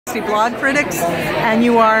Blog critics, and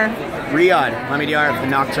you are Riyadh, Lamidiyar of the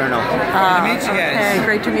Nocturnal. Good to meet you guys. Hey,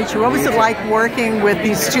 great to meet you. What was it like working with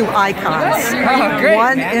these two icons? Oh, great,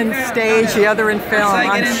 One man. in stage, the other in film. It's like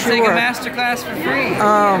I'm getting to sure. take a master class for free.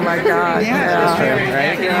 Oh my God! Yeah.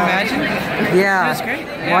 Can you imagine? Yeah. It was great.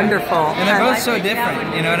 Yeah. Wonderful. And they're both so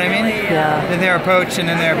different. You know what I mean? Yeah. In their approach and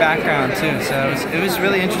in their background too. So it was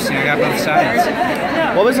really interesting. I got both sides.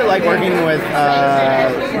 What was it like working with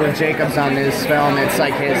Jacobs on this film? It's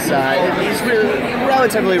like he's really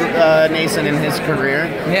relatively nascent in his career,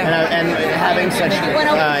 and having such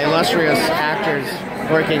illustrious actors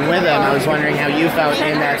working with him. I was wondering how you felt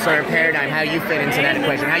in that sort of paradigm, how you fit into that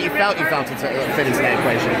equation, how you felt to fit into that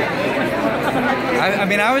equation. I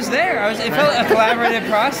mean, I was there. It felt a collaborative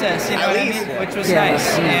process, you know what I mean? Which was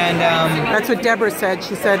nice. And that's what Debra said.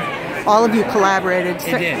 She said all of you collaborated.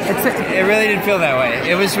 It did. It really did feel that way.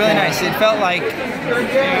 It was really nice. It felt like,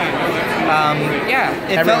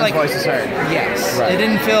 Everyone's voice is heard. Yes. Right. It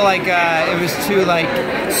didn't feel like it was too like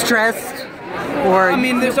stressed. Or I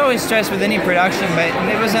mean, there's always stress with any production, but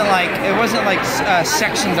it wasn't like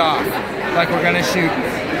sectioned off. Like we're gonna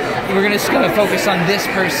just gonna focus on this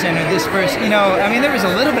person or this person. You know, I mean, there was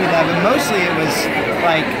a little bit of that, but mostly it was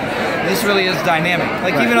like, this really is dynamic.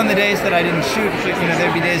 Like even on the days that I didn't shoot, you know,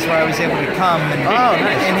 there'd be days where I was able to come and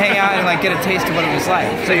hang out and like get a taste of what it was like.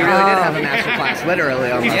 So you really did have a master class, literally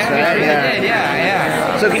almost. Yeah, right? I really did.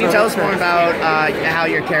 Yeah. So can you tell us more about how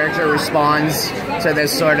your character responds to this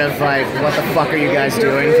sort of like, what the fuck are you guys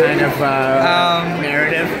doing kind of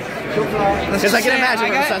narrative? Because I can imagine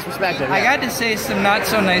from a son's perspective. I got to say some not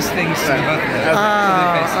so nice things to both of them.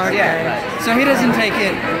 Okay. Yeah. So he doesn't take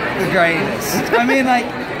it the greatest. I mean, like,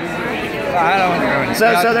 I don't know.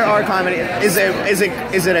 So there are comedy. Is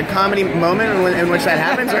it a comedy moment in which that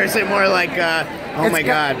happens, or is it more like, oh my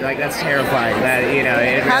God, like that's terrifying? That you know,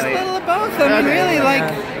 it has really, a little of both. I mean, really,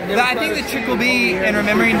 like. I think the trick will be in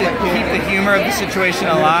remembering to keep the humor of the situation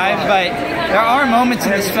alive, but there are moments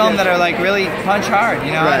in this film that are like really punch hard,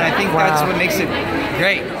 you know, and I think that's what makes it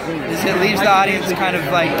great. Is it leaves the audience kind of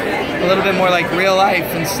like a little bit more like real life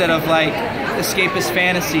instead of like escapist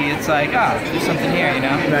fantasy. It's like, there's something here, you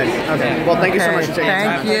know. Right. Okay. Well, thank you so much for taking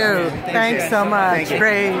time. Thank you. Thanks so much.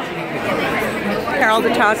 Great. Carol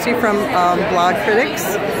DeTossi from Blog Critics.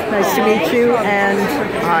 Nice to meet you. And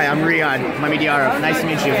hi, I'm Riyadh Lamidiyar. Nice to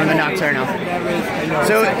meet you from the Nocturnal.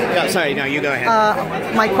 So, sorry, no, you go ahead.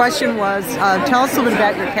 My question was, tell us a little bit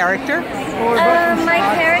about your character. My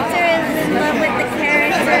character is in love with the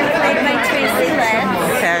character played by Tracy Letts.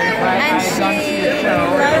 Okay. And she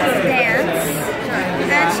loves dance.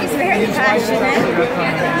 And she's very passionate.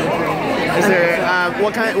 Is there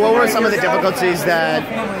what were some of the difficulties that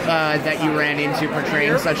you ran into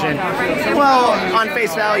portraying such an on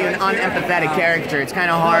face value an unempathetic character? It's kind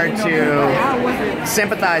of hard to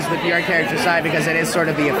sympathize with your character side because it is sort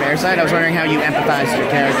of the affair side. I was wondering how you empathize with your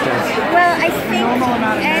character. Well, I think,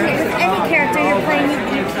 and with any character you're playing,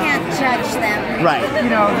 you can't judge them. Right. You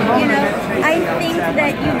know, I think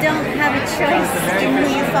that you don't have a choice in who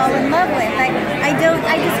you fall in love with.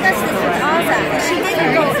 I discussed this with Azza. She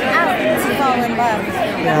didn't go out to fall in love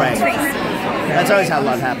with Tracy. That's always how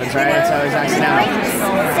love happens, right? It's always accidental.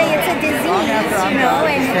 Say it's a disease, you know,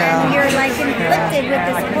 and you're like inflicted with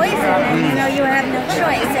this poison, and you know you have no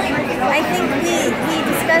choice. And I think we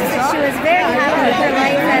discussed that she was very happy with her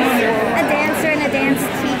life as a dancer and a dance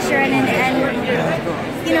teacher, and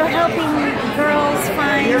you know, helping girls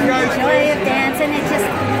find the joy of dance, and it just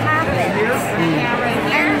happens.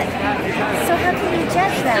 And so how can you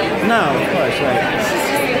judge that? No, of course, right. She's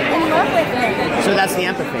just in love with it. So that's the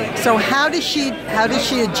empathy. So how does she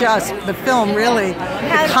adjust the film, really?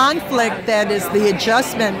 The conflict that is the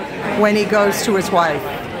adjustment when he goes to his wife.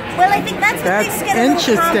 Well, I think that's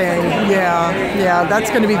interesting. Yeah, that's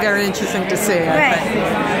going to be very interesting to see. Right.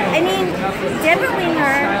 I mean, Debra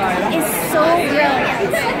Winger is so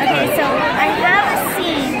brilliant. Okay, so I have a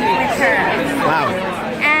scene with her. Wow.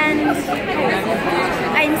 And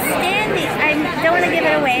I'm standing, I don't want to give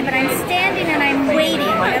it away, but I'm standing and I'm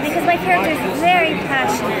waiting because my character is very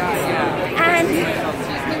passionate.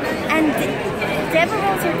 And Debra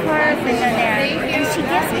rolls her car window there and she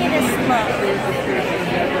gives me this look.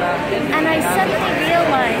 And I suddenly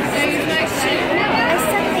realized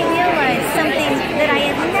something that I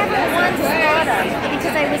had never once thought of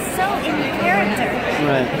because I was so in character.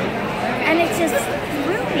 Right. And it just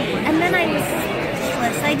threw me. And then I was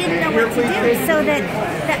speechless. I didn't know what to do. So that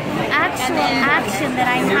the actual action that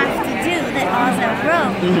I have to do that Azza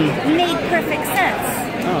wrote made perfect sense.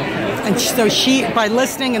 And so she, by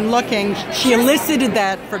listening and looking, she elicited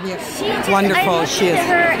that from you. Wonderful. I she is. To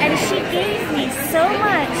her, and she gave me so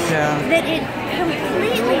much that it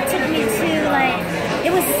completely took me to, like,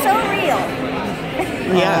 it was so real.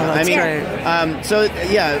 Yeah, that's great. So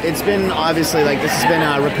yeah, it's been obviously like this has been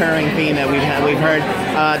a recurring theme that we've heard.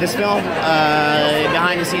 This film,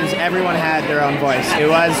 behind the scenes, everyone had their own voice. It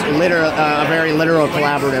was a very literal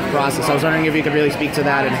collaborative process. I was wondering if you could really speak to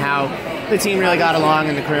that and how the team really got along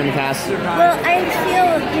and the crew and the cast. Well, I feel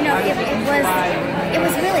it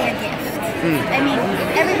was really a gift. I mean,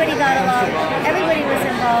 everybody got along. Everybody was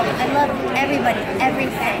involved. I loved everybody,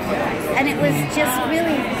 everything, and it was just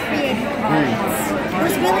really creating art. It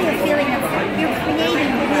was really a feeling of you're creating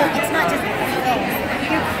real. It's not just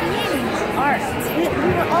you're creating art. We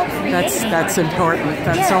were all creating. That's important.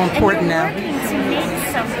 That's so important and now. Working to make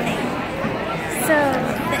something. So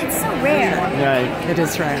it's so rare. Right. It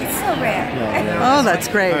is rare. It's so rare. Oh, that's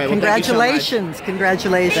great. All right, well, Congratulations.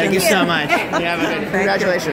 Congratulations. Thank you so much. You have a good, congratulations.